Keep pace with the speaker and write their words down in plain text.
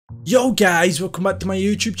Yo guys, welcome back to my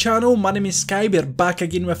YouTube channel. My name is Skyyy. We're back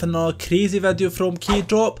again with another crazy video from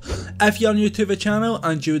Keydrop. If you're new to the channel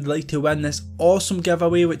and you would like to win this awesome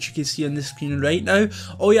giveaway, which you can see on the screen right now,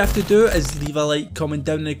 all you have to do is leave a like, comment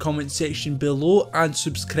down in the comment section below and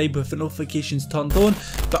subscribe with the notifications turned on.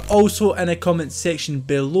 But also in the comment section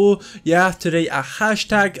below, you have to write a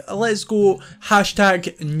hashtag, let's go,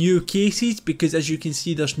 hashtag new cases, because as you can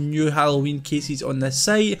see there's new Halloween cases on this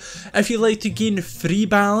site. If you'd like to gain free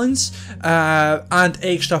balance and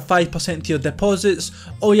extra 5% to your deposits,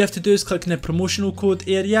 all you have to do is click in the promotional code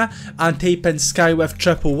area and type in SKYY with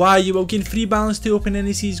SKYY. You will gain free balance to open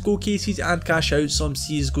any CSGO cases and cash out some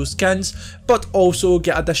CSGO skins, but also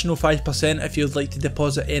get additional 5% if you'd like to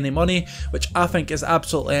deposit any money, which I think is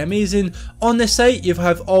absolutely amazing. On the site you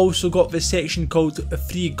have also got the section called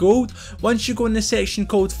free gold. Once you go in the section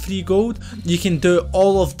called free gold, you can do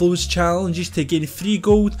all of those challenges to gain free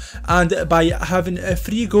gold, and by having a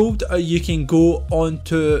free gold you can go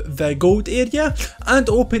onto the gold area and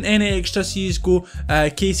open any extra CSGO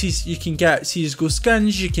cases. You can get CSGO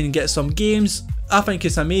skins, you can get some games. I think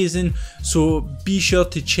it's amazing, so be sure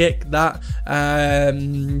to check that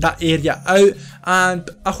that area out, and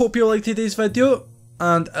I hope you liked today's video,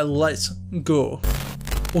 and let's go.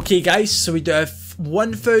 Okay guys, so we do have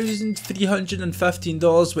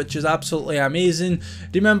 $1,315, which is absolutely amazing.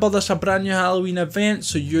 Remember, there's a brand new Halloween event,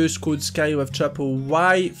 so use code SKYY with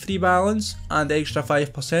SKYY, free balance and extra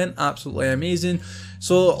 5%, absolutely amazing.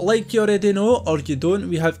 So like you already know, or you don't,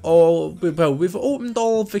 we have we've opened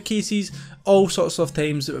all of the cases all sorts of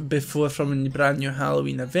times before from the brand new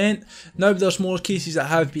Halloween event. Now there's more cases that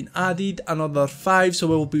have been added, another 5, so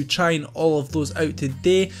we'll be trying all of those out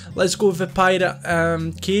today. Let's go with the pirate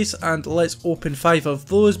case and let's open 5 of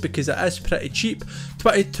those because it is pretty cheap,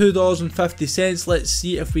 $22.50. Let's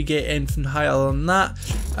see if we get anything higher than that,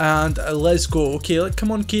 and let's go. Okay,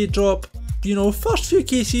 come on Keydrop. You know, first few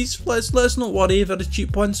cases, let's not worry for the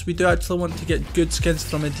cheap ones. We do actually want to get good skins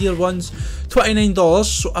from the dear ones. $29,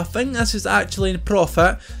 so I think this is actually in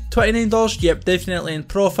profit. $29, yep, definitely in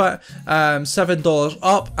profit. $7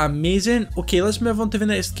 up, amazing. Okay, let's move on to the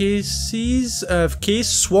next cases. Case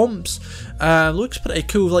swamps. Looks pretty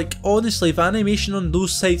cool. Like, honestly, the animation on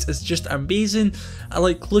those sites is just amazing. I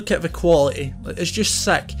like, look at the quality, it's just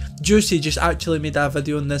sick. Juicy just actually made a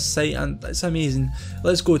video on this site and it's amazing.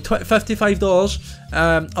 Let's go. $55.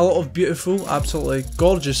 A lot of beautiful, absolutely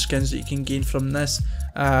gorgeous skins that you can gain from this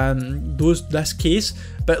this case.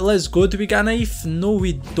 But let's go. Do we get a knife? No,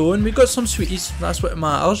 we don't. We got some sweeties, that's what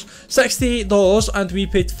matters. $68 and we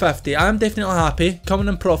paid 50. I'm definitely happy. Coming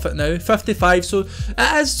in profit now. 55, so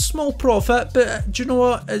it is small profit, but do you know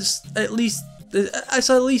what, it's at least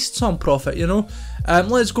some profit, you know.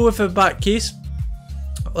 Let's go with a back case.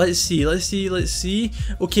 Let's see.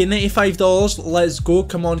 Okay, $95. Let's go.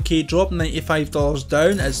 Come on, Keydrop. $95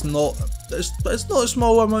 down. It's not a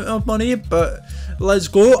small amount of money, but let's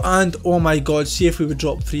go. And oh my god, see if we would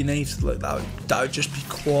drop 3 knives like that. That would just be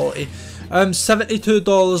quality.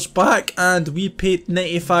 $72 back, and we paid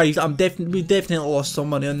 95. We definitely lost some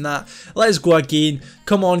money on that. Let's go again.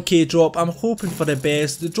 Come on, Keydrop. I'm hoping for the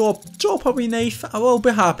best. Drop a wee knife. I will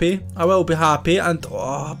be happy. And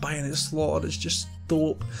oh, buying it slaughter is just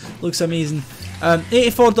dope. Looks amazing.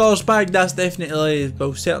 $84 back. That's definitely,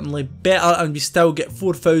 well, certainly better, and we still get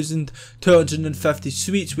 4,250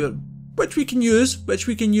 sweets, which we can use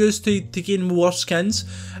to gain more skins.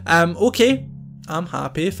 Okay. I'm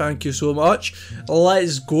happy, thank you so much.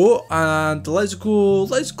 Let's go, and let's go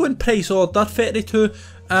in price order.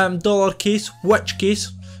 $32 case. Which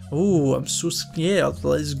case? Oh, I'm so scared.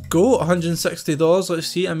 Let's go. $160. Let's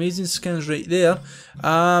see, amazing skins right there.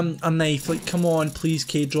 A knife, like, come on please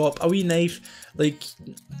Keydrop, a wee knife. Like,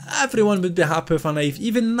 everyone would be happy with a knife,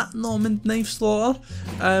 even that Norman knife slaughter.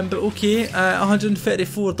 But okay,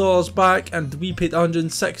 $134 back, and we paid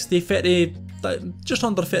 160. Just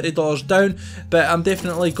under $30 down, but I'm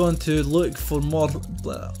definitely going to look for more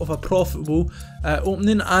of a profitable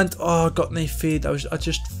opening. And oh, I got knife fade. I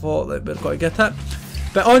just thought that we're going to get it.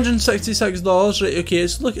 But $166, right? Okay,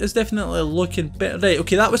 it's definitely looking better. Right,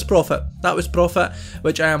 okay, that was profit,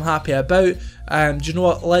 which I am happy about. Do you know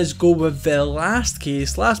what? Let's go with the last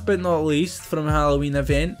case, last but not least, from a Halloween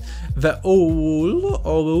event. The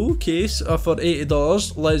old case for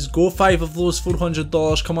 $80. Let's go. 5 of those,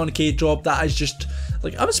 $400. Come on, Keydrop. That is just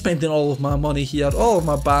like, I'm spending all of my money here, all of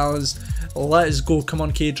my balance. Let's go. Come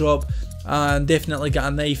on, Keydrop. And definitely get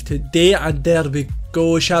a knife today. And there we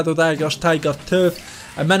go. Shadow Daggers, Tiger Tooth,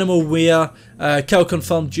 a minimal wear, kill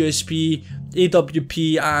confirmed USP,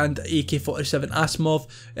 AWP and AK-47 Asimov.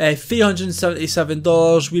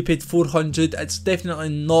 $377, we paid $400. It's definitely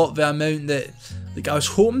not the amount that like I was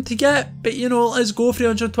hoping to get, but you know, let's go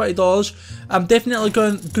 $320. I'm definitely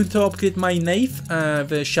going to upgrade my knife,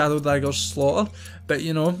 the Shadow Dagger Slaughter, but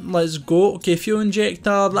you know, let's go. Okay, fuel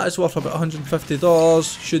injector, that is worth about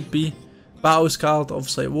 $150, should be. Battles card,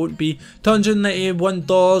 obviously it won't be.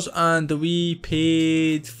 $291, and we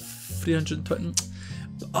paid 320.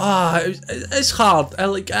 It's hard.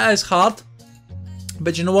 It is hard.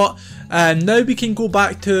 But you know what? Now we can go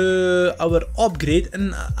back to our upgrade,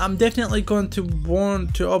 and I'm definitely going to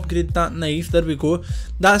want to upgrade that knife. There we go.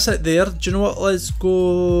 That's it there. Do you know what? Let's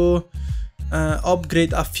go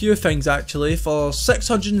upgrade a few things actually for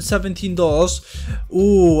 $617.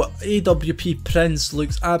 Oh, AWP Prince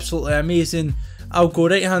looks absolutely amazing. I'll go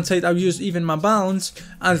right hand side. I'll use even my balance,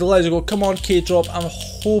 and let's go. Come on, Keydrop. I'm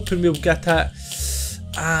hoping we'll get it.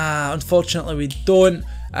 Unfortunately we don't.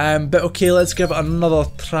 But okay, let's give it another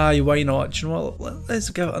try. Why not? Do you know what? Let's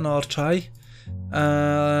give it another try.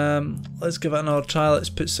 Let's give it another try. Let's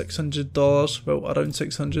put $600, well, around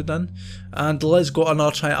 600 in, and let's go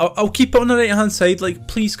another try. I'll keep it on the right hand side. Like,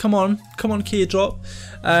 please, come on, Keydrop.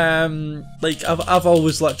 Like I've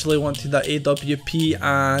always literally wanted that AWP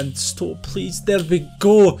and stop, please. There we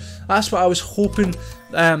go. That's what I was hoping.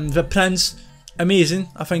 The Prince, amazing.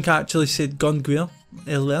 I think I actually said Gungewear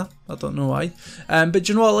earlier, I don't know why. But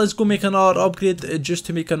you know what, let's go make another upgrade just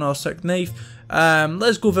to make another sick knife.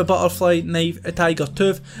 Let's go the butterfly knife, a tiger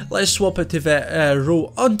tooth. Let's swap it to the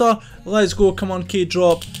roll under. Let's go, come on,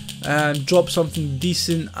 Keydrop. Drop something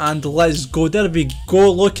decent, and let's go. There we go.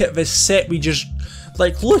 Look at the set we just,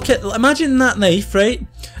 like, look at, imagine that knife, right?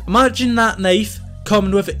 Imagine that knife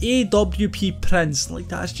coming with AWP Prince. Like,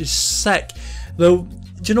 that's just sick. Though,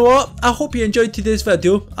 do you know what? I hope you enjoyed today's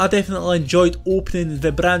video. I definitely enjoyed opening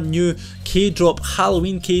the brand new Keydrop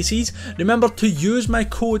Halloween cases. Remember to use my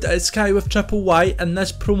code at SKYY with SKYY in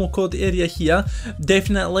this promo code area here.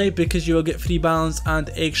 Definitely, because you will get free balance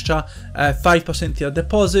and extra 5% to your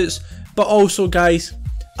deposits. But also, guys,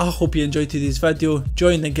 I hope you enjoyed today's video.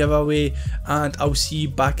 Join the giveaway, and I'll see you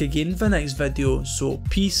back again in the next video. So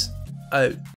peace out.